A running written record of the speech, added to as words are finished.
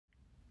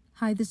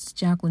Hi, this is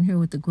Jacqueline here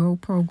with the Grow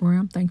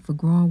Program. Thank you for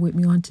growing with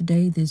me on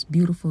today, this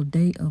beautiful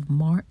day of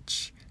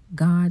March,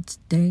 God's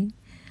Day.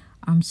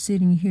 I'm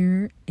sitting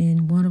here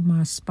in one of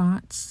my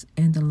spots,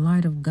 and the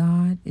light of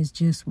God is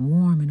just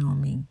warming on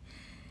me.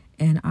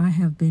 And I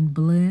have been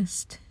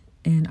blessed,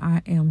 and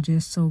I am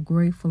just so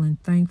grateful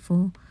and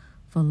thankful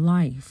for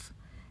life.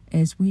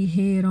 As we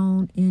head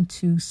on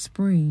into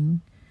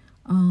spring,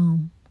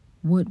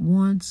 what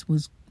once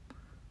was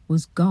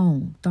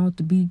gone, thought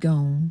to be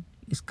gone,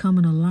 is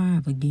coming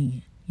alive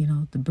again. You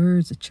know, the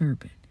birds are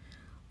chirping.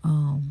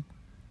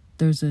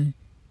 There's a,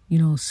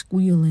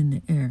 squeal in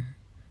the air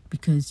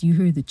because you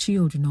hear the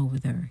children over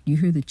there. You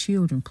hear the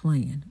children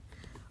playing.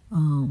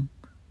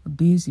 A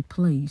busy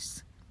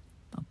place,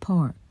 a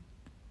park,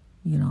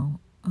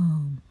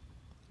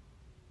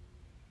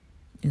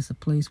 it's a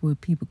place where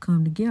people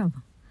come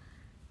together.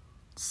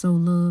 Sow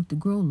love to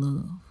grow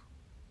love.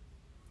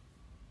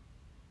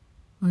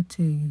 I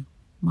tell you,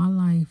 my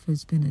life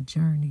has been a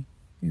journey.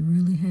 It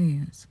really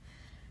has.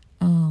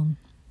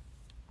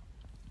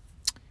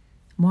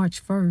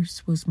 March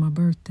 1st was my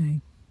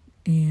birthday,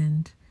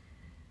 and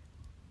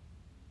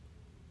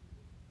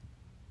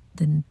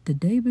the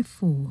day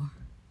before,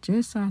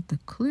 just out the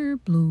clear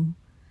blue,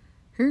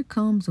 here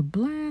comes a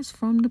blast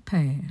from the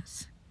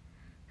past.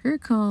 Here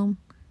come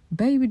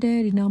baby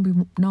daddy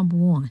number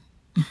one.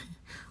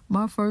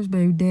 My first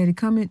baby daddy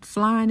coming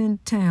flying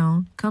into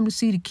town, come to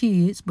see the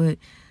kids, but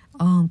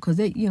because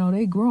they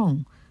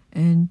grown,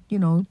 and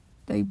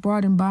they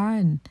brought him by,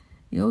 and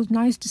it was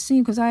nice to see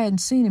him because I hadn't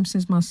seen him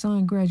since my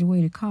son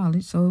graduated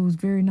college, so it was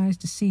very nice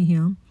to see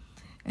him.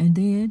 And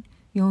then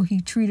he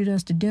treated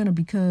us to dinner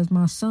because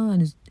my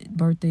son's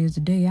birthday is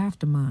the day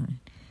after mine,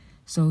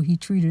 so he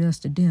treated us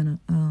to dinner.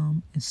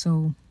 And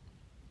so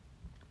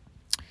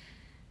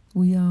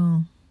we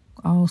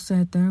all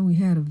sat there. We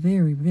had a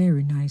very,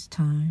 very nice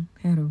time.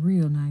 Had a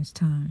real nice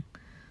time.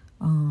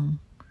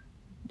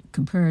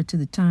 Compared to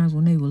the times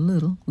when they were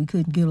little, we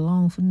couldn't get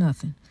along for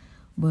nothing.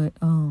 But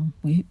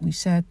we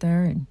sat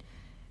there and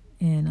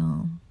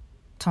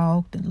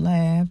talked and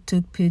laughed,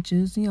 took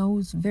pictures. It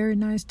was a very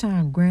nice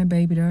time.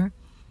 Grandbaby there,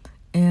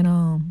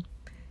 and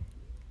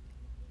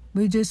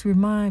it just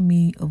remind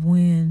me of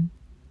when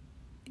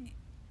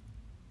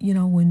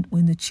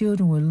when the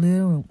children were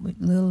little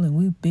and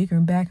we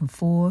bickering back and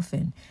forth,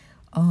 and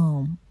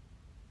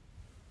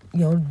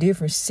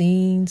different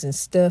scenes and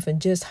stuff,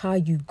 and just how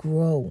you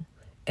grow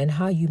and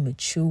how you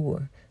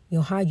mature,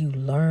 how you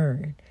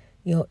learn.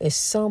 At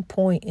some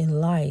point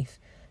in life,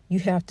 you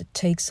have to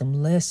take some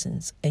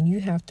lessons and you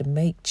have to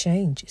make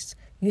changes.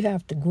 You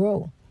have to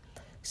grow.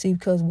 See,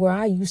 because where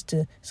I used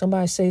to,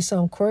 somebody say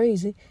something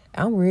crazy,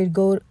 I'm ready to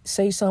go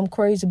say something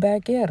crazy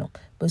back at them.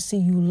 But see,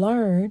 you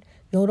learn,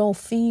 don't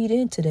feed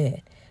into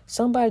that.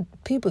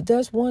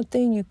 That's one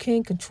thing you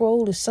can't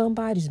control is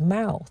somebody's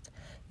mouth.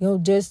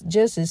 Just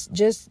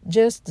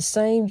the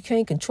same, you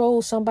can't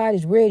control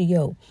somebody's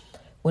radio.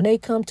 When they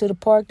come to the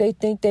park, they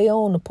think they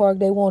own the park.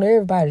 They want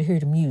everybody to hear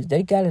the music.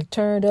 They got it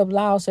turned up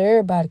loud so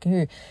everybody can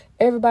hear.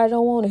 Everybody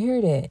don't want to hear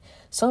that.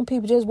 Some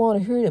people just want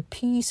to hear the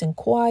peace and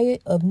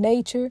quiet of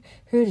nature,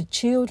 hear the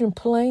children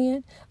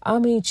playing.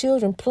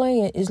 Children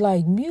playing is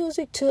like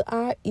music to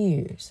our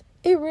ears.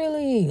 It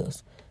really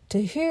is.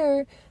 To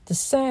hear the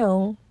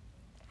sound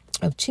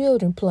of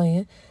children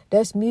playing,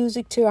 that's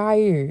music to our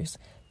ears.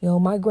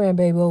 My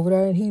grandbaby over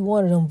there, and he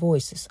one of them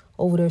voices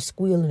over there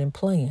squealing and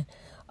playing.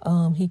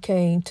 He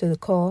came to the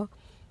car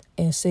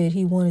and said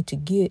he wanted to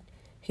get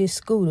his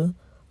scooter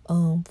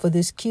for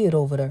this kid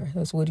over there.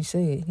 That's what he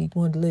said. He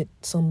wanted to let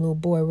some little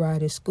boy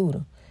ride his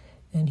scooter.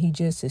 And he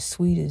just as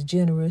sweet, as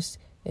generous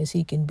as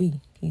he can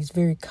be. He's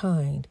very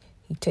kind.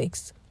 He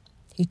takes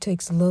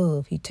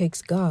love. He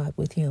takes God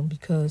with him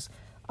because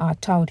I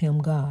taught him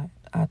God.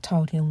 I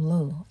taught him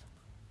love.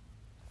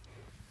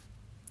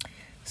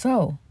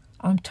 So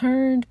I'm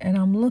turned and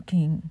I'm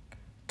looking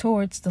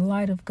towards the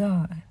light of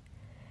God.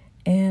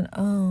 And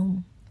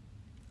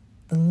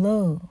the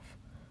love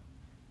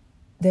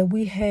that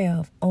we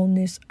have on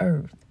this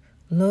earth,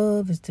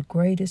 love is the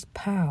greatest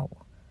power.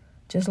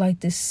 Just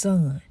like this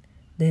sun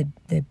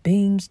that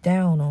beams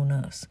down on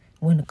us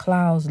when the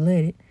clouds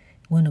let it,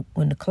 when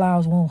the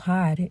clouds won't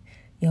hide it.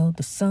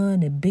 The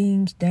sun that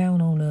beams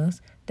down on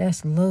us,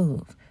 that's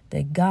love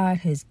that God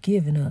has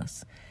given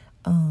us.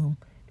 And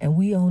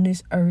we on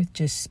this earth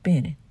just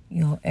spinning.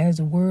 As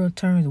the world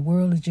turns, the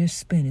world is just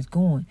spinning. It's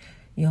going.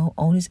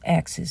 On its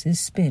axis, it's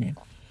spinning.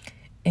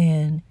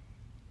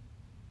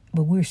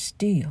 But we're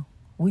still.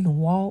 We can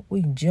walk,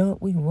 we can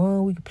jump, we can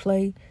run, we can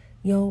play.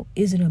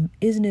 Isn't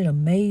it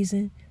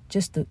amazing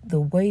just the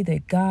way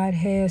that God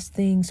has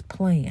things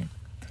planned?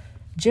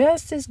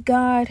 Just as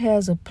God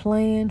has a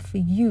plan for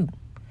you,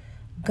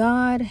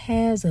 God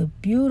has a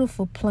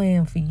beautiful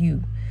plan for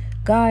you.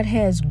 God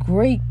has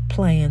great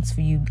plans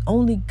for you.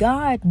 Only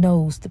God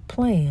knows the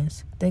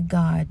plans that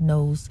God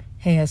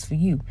has for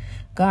you.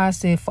 God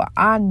said, "For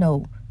I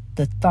know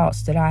the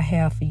thoughts that I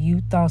have for you,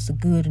 thoughts of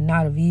good and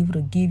not of evil,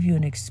 to give you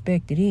an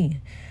expected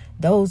end."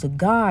 Those are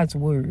God's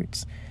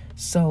words.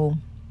 So,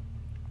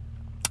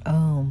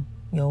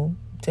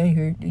 tell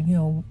her,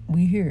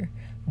 we here.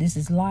 This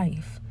is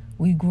life.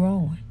 We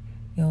growing.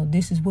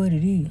 This is what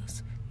it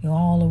is.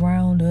 All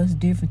around us,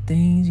 different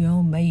things,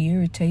 may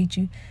irritate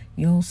you.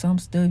 Some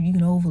stuff you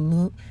can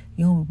overlook.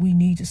 We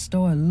need to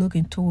start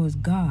looking towards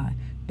God.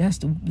 That's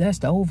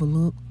the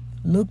overlook.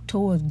 Look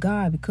towards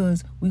God,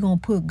 because we're going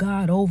to put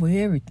God over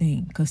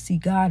everything. Because, see,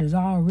 God is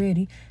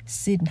already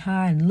sitting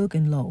high and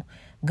looking low.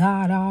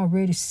 God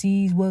already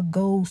sees what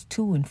goes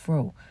to and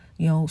fro.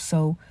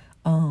 So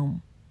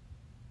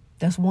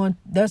that's God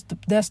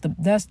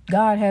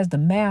has the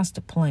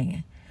master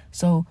plan.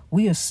 So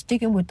we are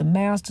sticking with the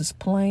master's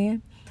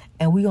plan,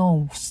 and we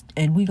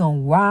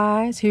gonna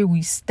rise. Here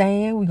we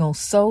stand. We gonna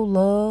sow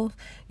love.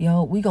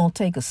 We gonna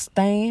take a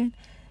stand.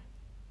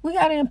 We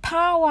gotta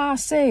empower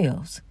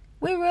ourselves.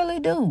 We really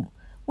do.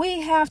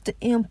 We have to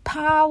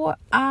empower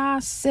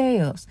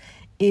ourselves.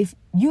 If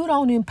you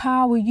don't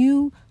empower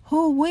you,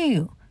 who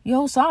will?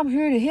 So I'm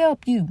here to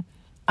help you.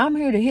 I'm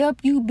here to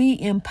help you be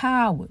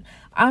empowered.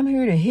 I'm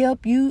here to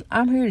help you.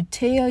 I'm here to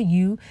tell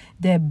you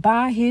that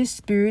by His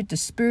Spirit, the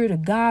Spirit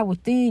of God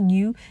within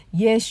you,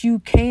 yes, you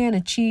can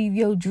achieve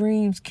your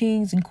dreams,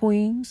 kings and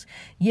queens.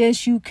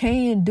 Yes, you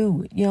can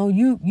do it.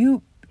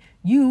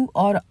 You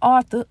are the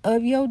author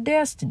of your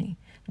destiny.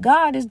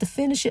 God is the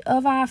finisher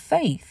of our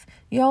faith.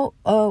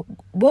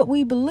 What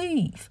we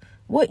believe,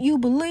 what you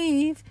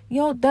believe,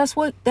 that's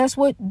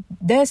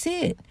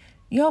it.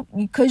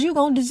 Because you're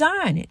going to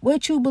design it.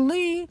 What you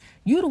believe,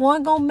 you the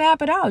one going to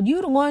map it out.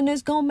 You the one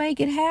that's going to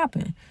make it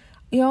happen.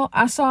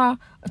 I saw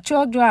a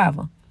truck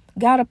driver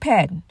got a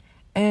patent,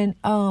 and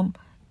I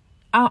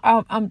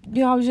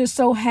was just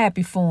so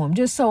happy for him.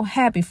 Just so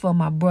happy for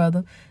my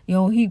brother.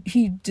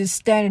 He just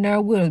standing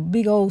there with a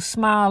big old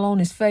smile on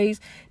his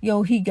face.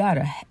 He got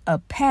a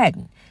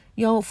patent.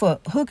 For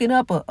hooking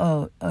up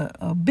a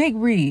big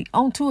rig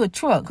onto a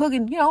truck,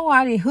 hooking,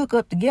 how they hook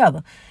up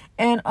together.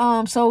 And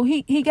so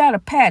he got a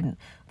patent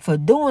for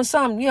doing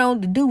something,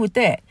 to do with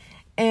that.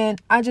 And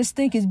I just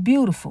think it's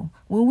beautiful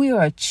when we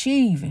are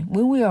achieving,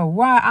 when we are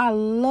right. I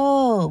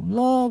love.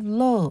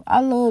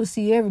 I love to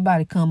see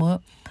everybody come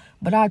up.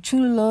 But I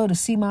truly love to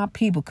see my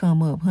people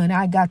come up, honey.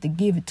 I got to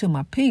give it to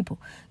my people.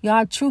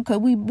 True, because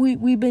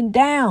we've been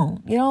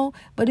down,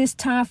 But it's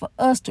time for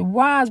us to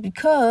rise,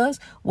 because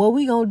what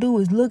we going to do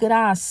is look at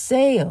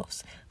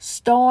ourselves.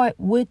 Start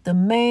with the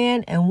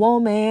man and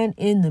woman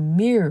in the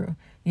mirror,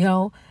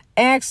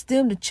 Ask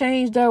them to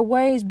change their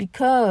ways,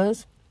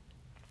 because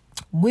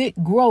with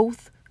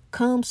growth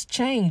comes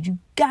change. You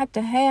got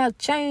to have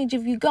change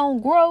if you're going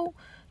to grow.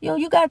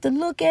 You got to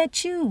look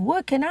at you.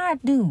 What can I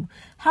do?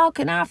 How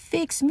can I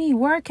fix me?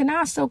 Where can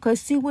I sow?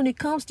 Because, see, when it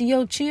comes to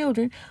your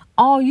children,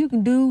 all you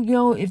can do,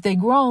 if they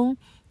grown,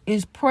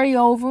 is pray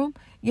over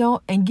them,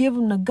 and give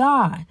them to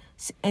God.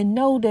 And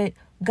know that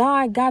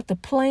God got the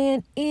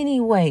plan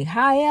anyway.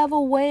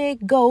 However way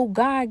it go,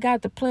 God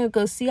got the plan.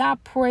 Because, see, I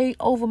pray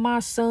over my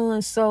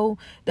son, so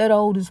that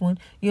oldest one,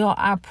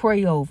 I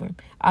pray over him.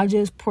 I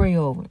just pray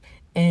over him.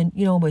 And,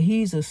 but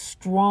he's a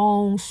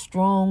strong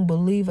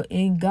believer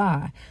in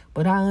God.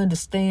 But I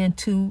understand,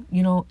 too,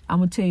 I'm going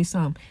to tell you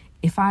something.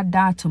 If I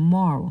die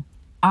tomorrow,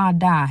 I'll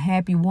die a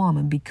happy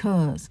woman,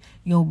 because,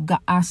 God,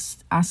 I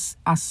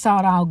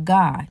sought out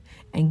God.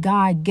 And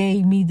God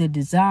gave me the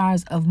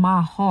desires of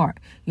my heart.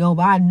 But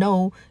I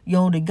know,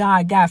 that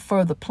God got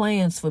further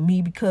plans for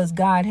me, because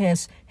God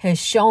has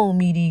shown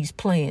me these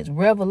plans.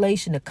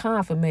 Revelation, the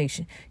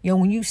confirmation.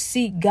 When you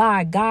seek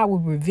God, God will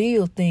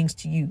reveal things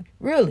to you.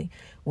 Really.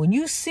 When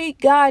you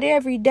seek God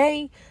every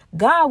day,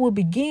 God will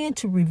begin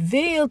to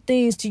reveal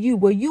things to you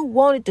where you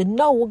wanted to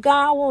know. Well,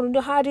 God, I want to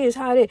know how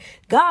that.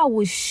 God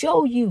will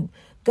show you.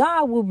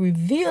 God will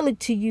reveal it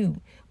to you.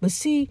 But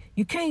see,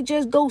 you can't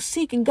just go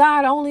seeking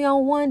God only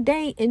on one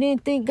day and then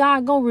think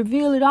God gonna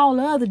reveal it all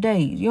the other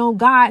days. No,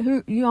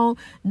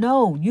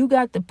 you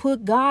got to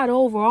put God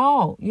over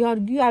all. You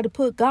got to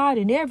put God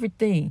in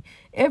everything.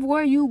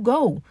 Everywhere you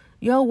go,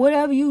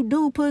 whatever you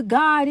do, put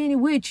God in it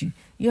with you.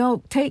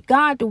 Take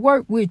God to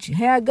work with you.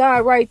 Have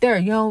God right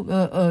there.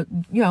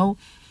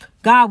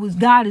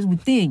 God is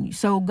within you.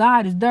 So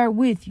God is there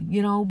with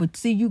you, but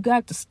see, you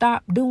got to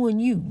stop doing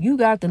you. You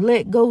got to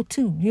let go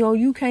too.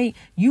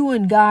 You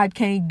and God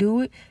can't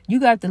do it.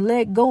 You got to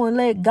let go and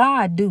let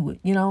God do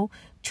it.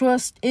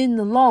 Trust in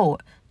the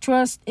Lord.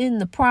 Trust in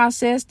the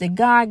process that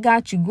God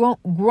got you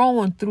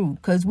growing through,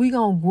 because we're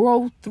going to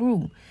grow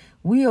through.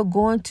 We are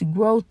going to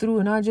grow through.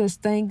 And I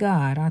just thank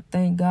God. I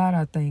thank God.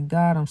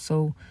 I'm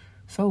so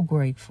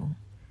grateful.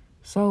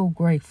 So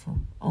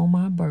grateful on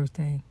my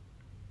birthday.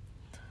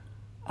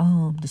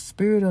 The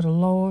Spirit of the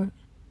Lord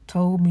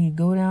told me to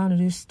go down to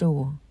this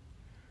store,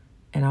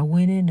 and I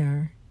went in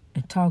there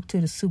and talked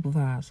to the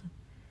supervisor,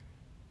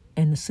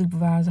 and the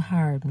supervisor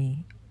hired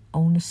me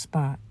on the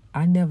spot.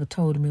 I never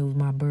told him it was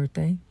my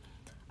birthday.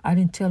 I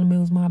didn't tell him it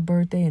was my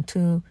birthday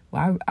until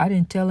I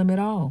didn't tell him at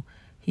all.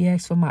 He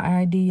asked for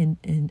my ID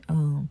and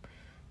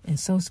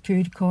Social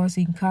Security card so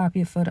he can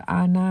copy it for the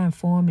I-9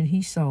 form, and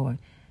he saw it.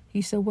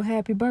 He said, "Well,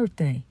 happy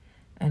birthday."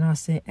 And I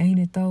said, "Ain't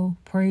it though?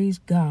 Praise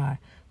God.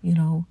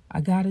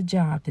 I got a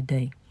job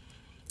today."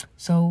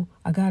 So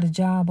I got a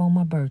job on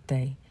my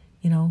birthday.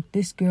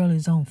 This girl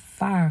is on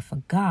fire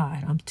for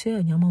God. I'm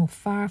telling you, I'm on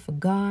fire for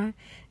God.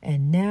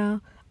 And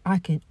now I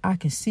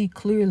can see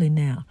clearly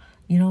now.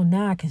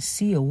 Now I can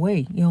see a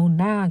way.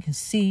 Now I can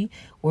see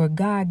where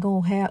God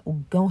gonna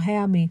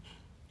have me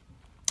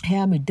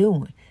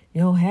doing.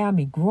 Have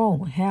me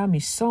growing, have me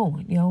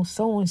sowing.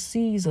 Sowing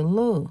seeds of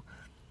love.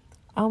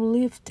 I'm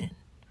lifting.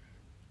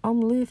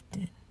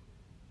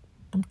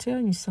 I'm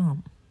telling you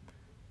something.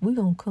 We're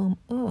gonna come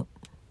up.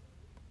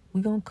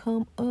 We're gonna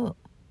come up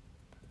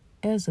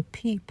as a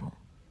people.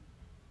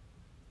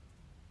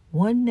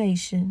 One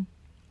nation,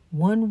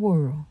 one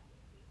world,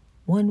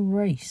 one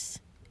race,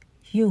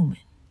 human,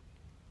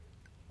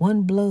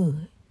 one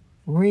blood,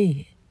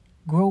 red,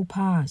 grow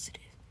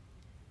positive.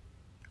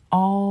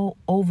 All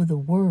over the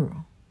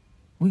world,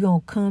 we're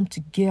going to come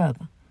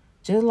together.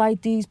 Just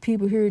like these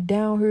people here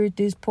down here at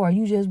this part,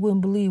 you just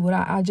wouldn't believe what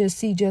I just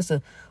see, just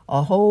a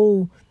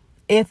whole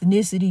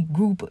ethnicity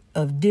group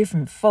of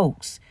different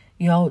folks,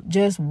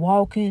 just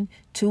walking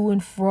to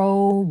and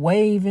fro,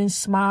 waving,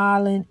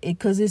 smiling,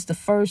 because it's the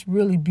first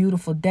really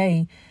beautiful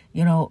day,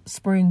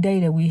 spring day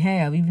that we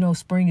have, even though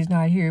spring is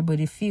not here, but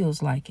it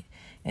feels like it.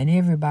 And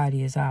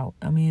everybody is out.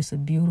 I mean, it's a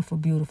beautiful,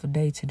 beautiful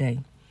day today.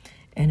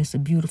 And it's a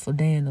beautiful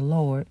day in the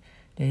Lord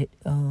that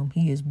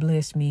he has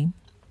blessed me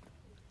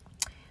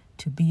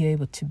to be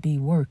able to be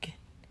working,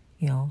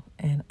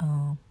 and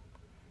I'm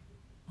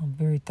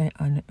very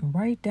thankful.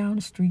 Right down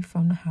the street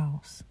from the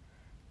house,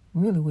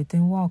 really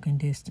within walking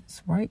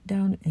distance, right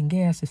down, and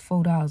gas is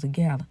 $4 a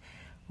gallon,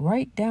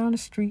 right down the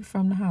street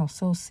from the house.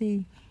 So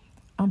see,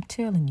 I'm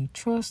telling you,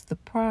 trust the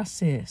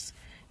process,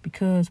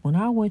 because when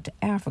I went to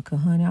Africa,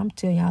 honey, I'm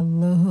telling you, I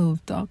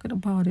love talking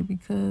about it,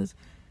 because,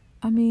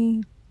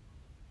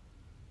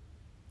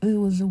 it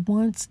was a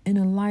once in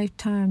a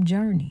lifetime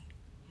journey.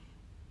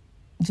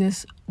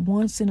 Just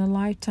once in a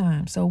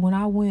lifetime. So when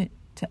I went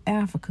to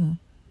Africa,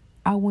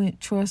 I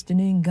went trusting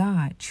in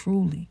God,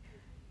 truly.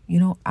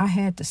 I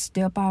had to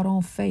step out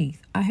on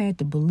faith. I had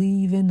to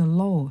believe in the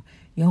Lord.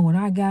 When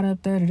I got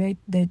up there to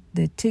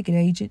the ticket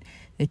agent,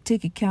 the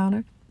ticket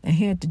counter, and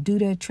had to do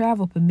that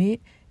travel permit,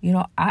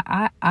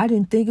 I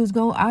didn't think it was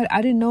going.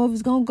 I didn't know if it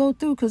was going to go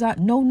through, because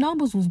no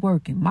numbers was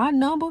working. My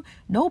number,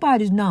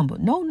 nobody's number.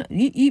 No,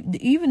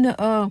 even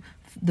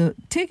the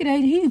ticket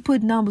agent, he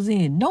put numbers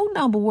in. No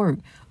number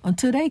worked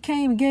until they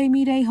came and gave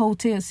me their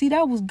hotel. See,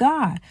 that was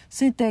God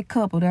sent that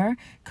couple there,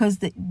 because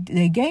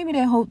they gave me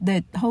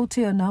that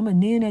hotel number,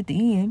 and then at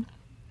the end,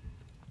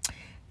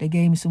 they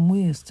gave me some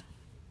wisdom.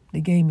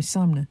 They gave me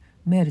something to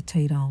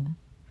meditate on.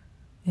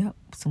 Yep,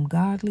 some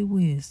godly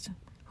wisdom.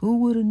 Who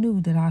would have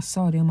knew that I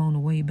saw them on the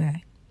way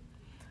back?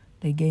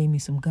 They gave me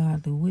some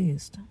godly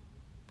wisdom.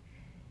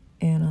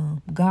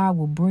 And God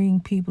will bring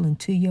people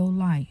into your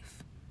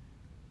life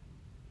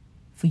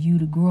for you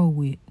to grow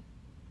with.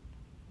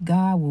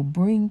 God will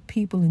bring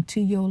people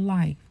into your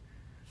life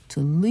to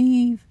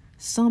leave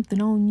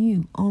something on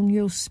you, on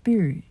your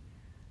spirit,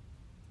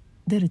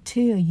 that'll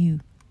tell you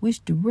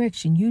which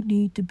direction you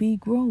need to be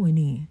growing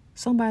in.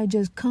 Somebody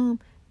just come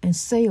and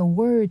say a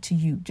word to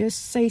you.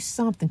 Just say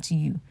something to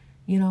you.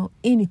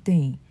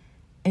 Anything.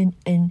 And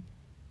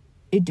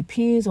it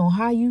depends on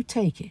how you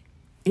take it.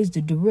 Is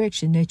the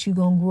direction that you're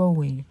going to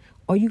grow in.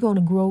 Are you going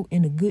to grow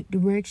in a good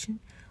direction?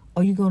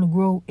 Or are you going to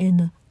grow in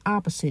the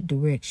opposite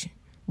direction?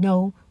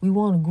 No, we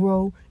want to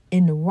grow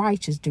in the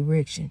righteous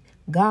direction.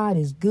 God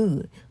is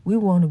good. We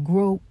want to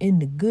grow in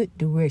the good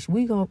direction.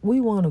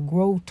 We want to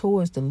grow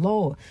towards the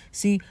Lord.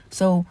 See,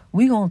 so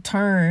we going to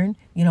turn,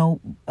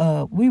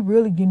 we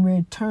really getting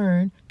ready to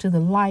turn to the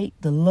light,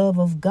 the love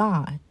of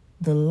God.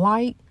 The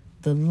light,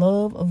 the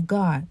love of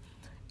God.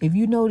 If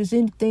you notice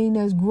anything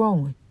that's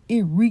growing,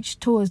 it reaches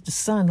towards the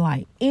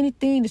sunlight.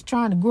 Anything that's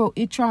trying to grow,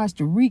 it tries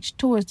to reach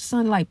towards the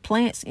sunlight.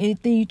 Plants,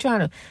 anything you're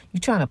trying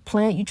to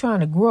plant, you're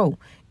trying to grow,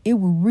 it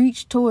will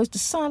reach towards the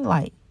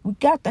sunlight. We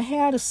got to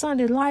have the sun,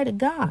 the light of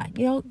God.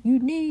 You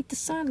need the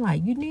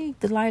sunlight. You need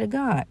the light of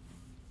God.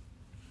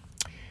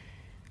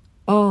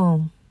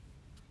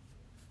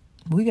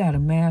 We got a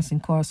mass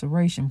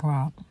incarceration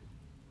problem.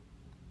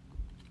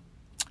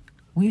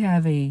 We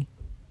have a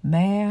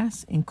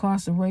mass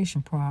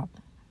incarceration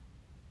problem.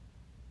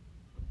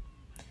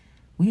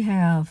 We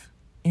have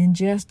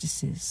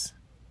injustices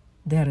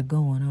that are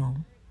going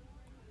on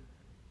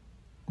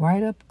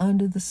right up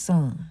under the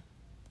sun,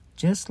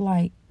 just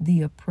like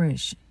the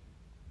oppression.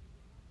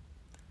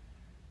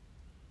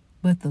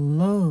 But the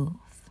love,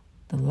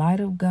 the light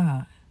of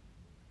God,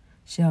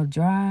 shall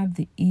drive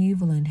the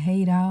evil and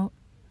hate out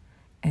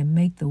and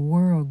make the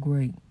world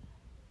great.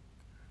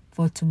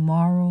 For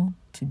tomorrow,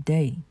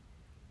 today,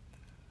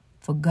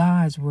 for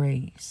God's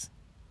rays,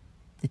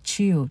 the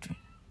children,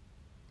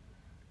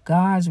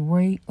 God's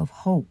ray of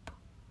hope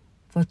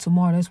for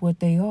tomorrow. That's what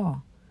they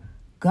are.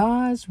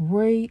 God's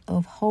ray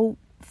of hope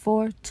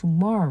for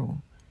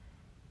tomorrow.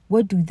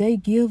 What do they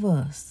give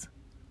us?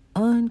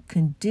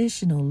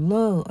 Unconditional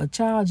love. A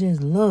child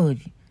just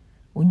loves you.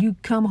 When you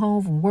come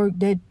home from work,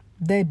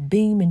 that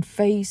beaming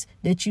face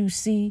that you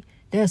see,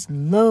 that's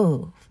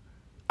love.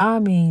 I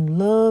mean,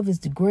 love is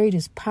the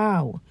greatest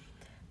power.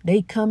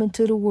 They come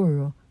into the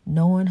world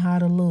knowing how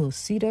to love.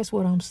 See, that's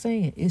what I'm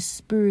saying. It's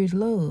spirit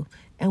love.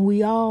 And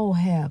we all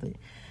have it.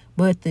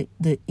 But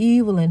the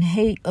evil and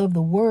hate of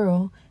the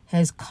world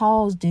has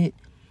caused it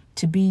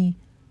to be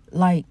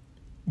like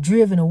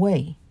driven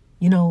away.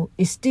 You know,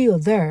 it's still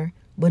there,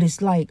 but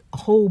it's like a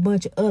whole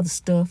bunch of other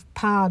stuff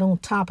piled on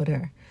top of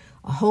there.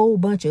 A whole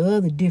bunch of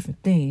other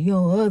different things, you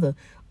know, other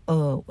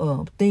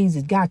things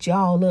that got you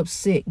all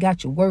upset,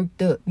 got you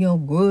worked up, you know,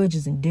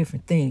 grudges and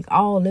different things.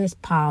 All that's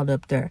piled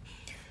up there.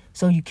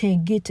 So you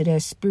can't get to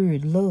that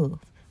spirit love.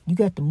 You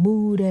got to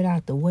move that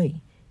out the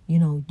way. You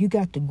know, you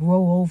got to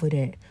grow over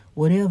that.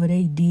 Whatever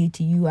they did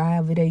to you,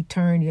 however they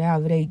turned you,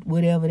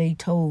 whatever they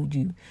told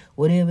you,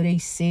 whatever they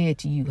said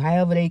to you,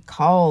 however they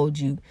called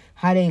you,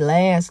 how they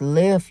last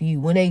left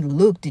you, when they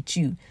looked at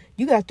you,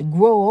 you got to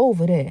grow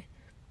over that.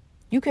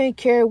 You can't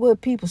care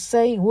what people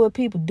say and what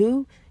people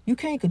do. You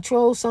can't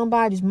control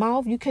somebody's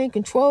mouth. You can't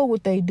control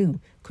what they do.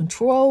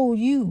 Control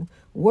you.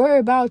 Worry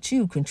about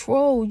you.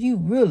 Control you.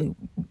 Really,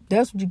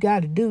 that's what you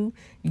got to do.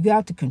 You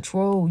got to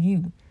control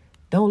you.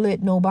 Don't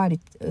let nobody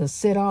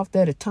set off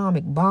that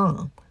atomic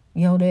bomb.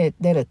 You know,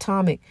 that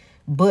atomic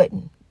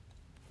button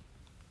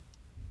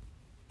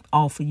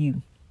off of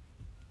you.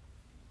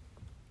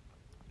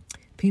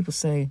 People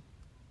say,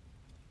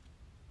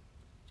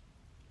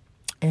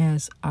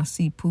 as I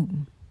see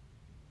Putin,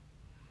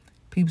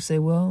 people say,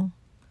 well,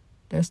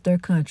 that's their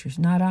country, it's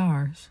not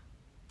ours.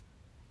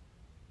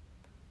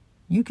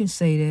 You can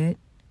say that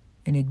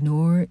and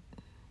ignore it.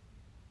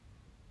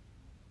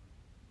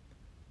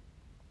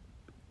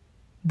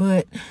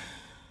 But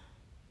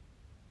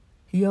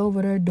he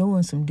over there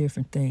doing some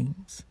different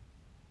things.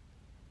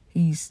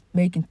 He's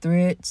making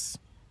threats,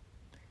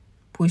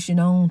 pushing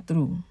on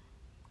through,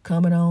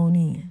 coming on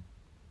in.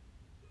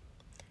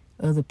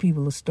 Other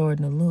people are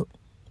starting to look.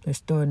 They're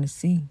starting to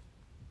see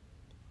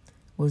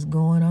what's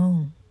going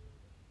on.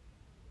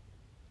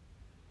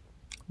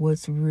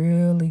 What's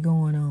really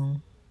going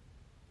on.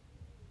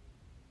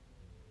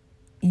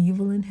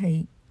 Evil and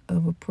hate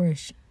of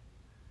oppression.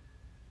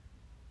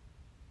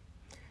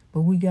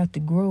 But we got to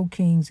grow,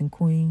 kings and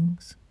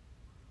queens.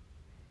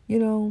 You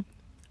know,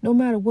 no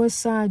matter what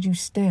side you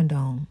stand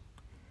on,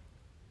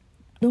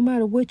 no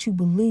matter what you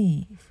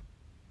believe,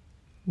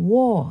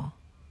 war,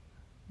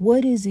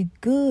 what is it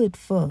good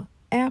for?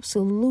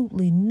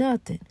 Absolutely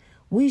nothing.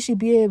 We should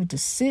be able to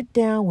sit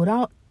down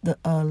without the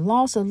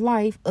loss of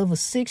life of a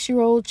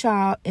 6-year-old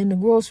child in the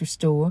grocery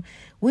store.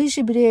 We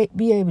should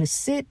be able to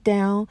sit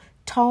down,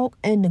 talk,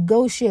 and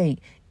negotiate.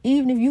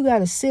 Even if you got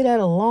to sit at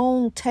a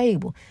long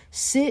table,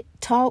 sit,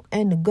 talk,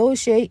 and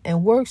negotiate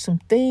and work some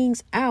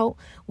things out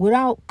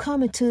without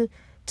coming to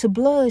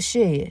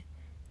bloodshed.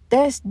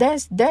 That's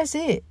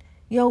it.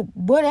 You know,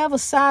 whatever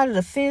side of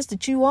the fence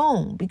that you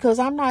on, because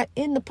I'm not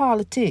in the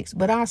politics,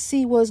 but I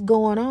see what's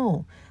going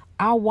on.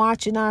 I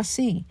watch and I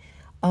see.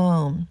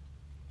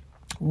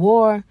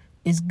 War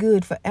is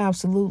good for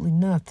absolutely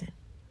nothing.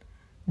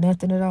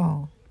 Nothing at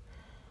all.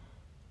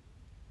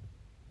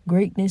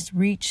 Greatness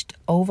reached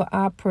over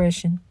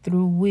oppression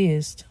through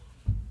wisdom.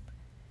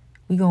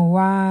 We're going to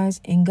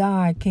rise in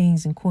God,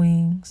 kings and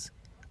queens.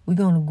 We're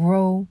going to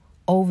grow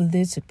over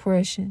this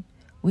oppression.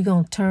 We're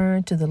going to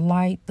turn to the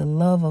light, the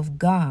love of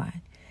God.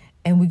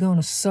 And we're going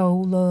to sow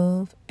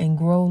love and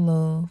grow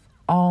love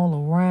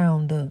all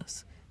around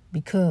us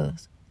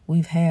because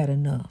we've had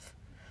enough.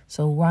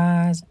 So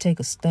rise,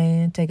 take a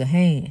stand, take a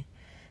hand.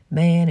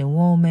 Man and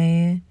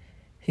woman,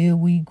 here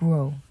we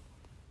grow.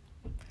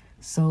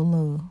 Sow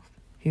love.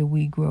 Here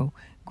we grow.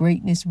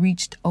 Greatness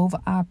reached over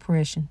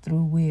oppression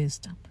through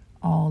wisdom.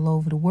 All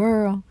over the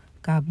world.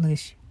 God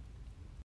bless you.